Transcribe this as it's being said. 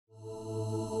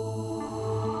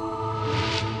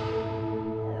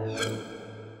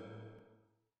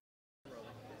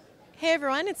Hey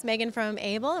everyone, it's Megan from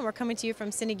Abel, and we're coming to you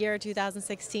from Cine Gear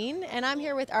 2016. And I'm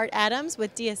here with Art Adams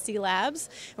with DSC Labs,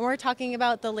 and we're talking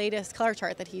about the latest color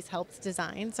chart that he's helped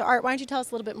design. So Art, why don't you tell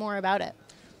us a little bit more about it?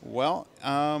 Well,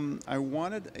 I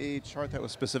wanted a chart that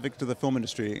was specific to the film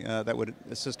industry that would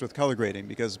assist with color grading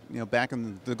because back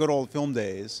in the good old film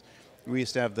days, we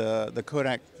used to have the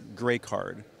Kodak gray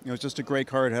card. It was just a gray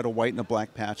card, had a white and a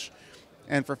black patch.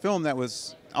 And for film, that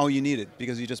was all you needed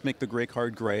because you just make the gray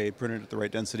card gray, print it at the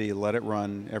right density, let it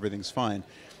run, everything's fine.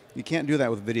 You can't do that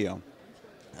with video.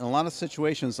 In a lot of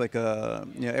situations, like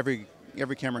every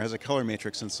camera has a color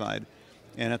matrix inside,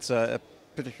 and it's a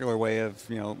particular way of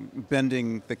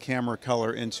bending the camera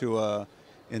color into a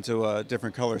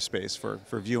different color space for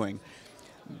viewing.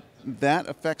 That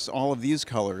affects all of these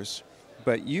colors,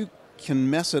 but you can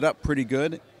mess it up pretty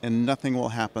good, and nothing will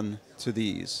happen to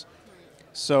these.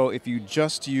 So if you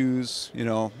just use,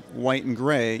 white and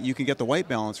gray, you can get the white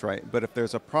balance right. But if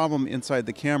there's a problem inside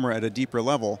the camera at a deeper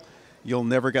level, you'll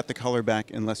never get the color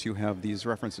back unless you have these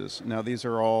references. Now, these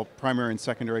are all primary and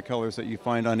secondary colors that you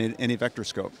find on any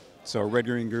vectorscope. So red,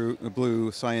 green,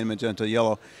 blue, cyan, magenta,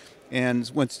 yellow.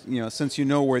 And once, since you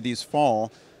know where these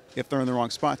fall, if they're in the wrong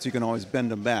spots, you can always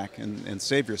bend them back and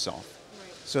save yourself.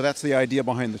 Right. So that's the idea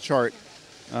behind the chart.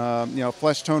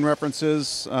 Flesh tone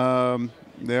references.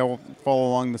 They'll follow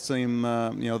along the same,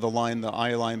 the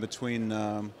eye line between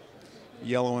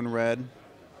yellow and red.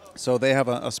 So they have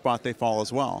a spot they fall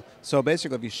as well. So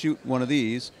basically, if you shoot one of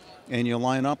these and you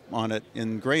line up on it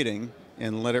in grading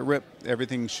and let it rip,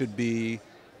 everything should be,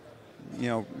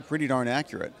 pretty darn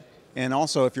accurate. And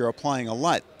also, if you're applying a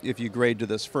LUT, if you grade to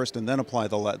this first and then apply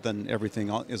the LUT, then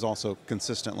everything is also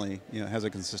consistently, has a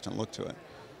consistent look to it.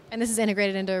 And this is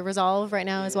integrated into Resolve right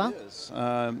now as well? It is.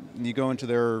 You go into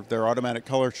their automatic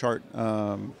color chart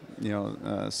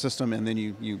system, and then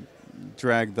you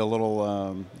drag the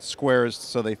little squares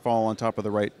so they fall on top of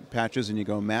the right patches, and you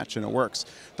go match, and it works.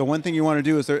 The one thing you want to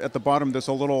do is at the bottom there's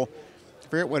a little, I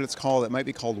forget what it's called, it might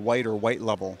be called white or white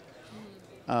level.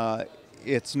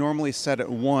 It's normally set at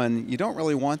 1. You don't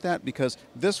really want that because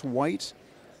this white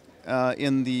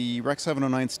in the Rec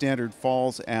 709 standard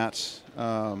falls at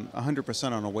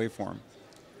 100% on a waveform.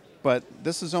 But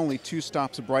this is only 2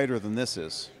 stops brighter than this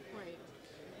is. Right.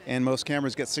 And most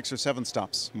cameras get 6 or 7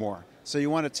 stops more. So you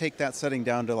want to take that setting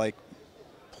down to like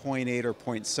 0.8 or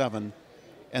 0.7,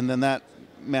 and then that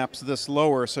maps this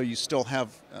lower so you still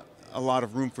have a lot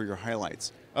of room for your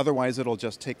highlights. Otherwise, it'll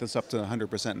just take this up to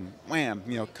 100% and wham,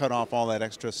 cut off all that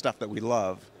extra stuff that we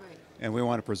love. And we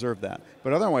want to preserve that.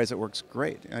 But otherwise, it works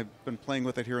great. I've been playing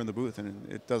with it here in the booth, and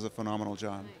it does a phenomenal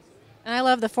job. And I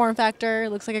love the form factor. It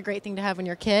looks like a great thing to have in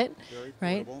your kit. Very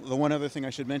right? portable. The one other thing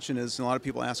I should mention is a lot of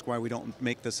people ask why we don't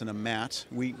make this in a matte.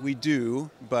 We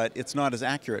do, but it's not as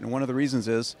accurate. And one of the reasons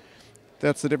is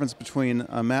that's the difference between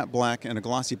a matte black and a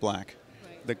glossy black.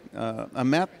 Right. A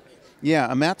matte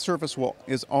surface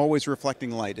is always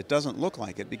reflecting light. It doesn't look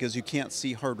like it because you can't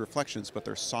see hard reflections, but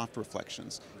they're soft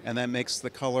reflections. And that makes the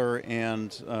color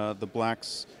and the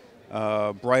blacks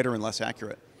brighter and less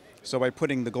accurate. So by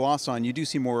putting the gloss on, you do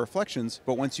see more reflections,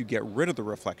 but once you get rid of the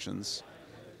reflections,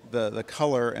 the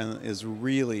color is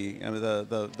really,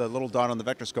 the little dot on the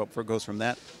vectorscope goes from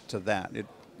that to that.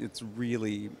 It's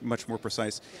really much more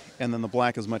precise. And then the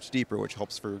black is much deeper, which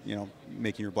helps for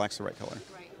making your blacks the right color.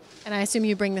 Right. And I assume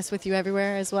you bring this with you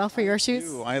everywhere as well for your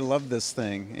shoots? I love this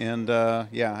thing, and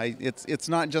it's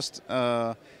not just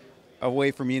a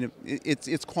way for me to.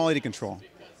 It's quality control.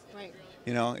 Right.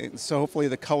 So hopefully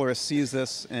the colorist sees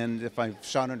this, and if I've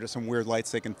shot under some weird lights,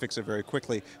 they can fix it very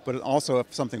quickly. But also,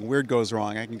 if something weird goes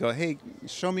wrong, I can go, hey,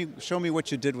 show me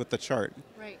what you did with the chart.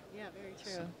 Right. Yeah. Very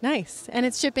true. Nice. And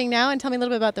it's shipping now. And tell me a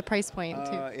little bit about the price point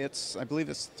too. I believe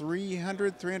it's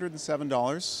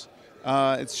 $307.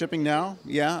 It's shipping now.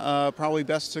 Yeah, probably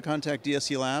best to contact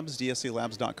DSC Labs,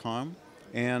 dsclabs.com.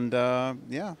 And they're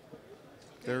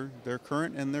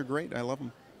current and they're great. I love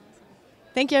them.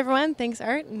 Thank you, everyone. Thanks,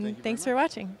 Art, and thanks for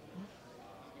watching.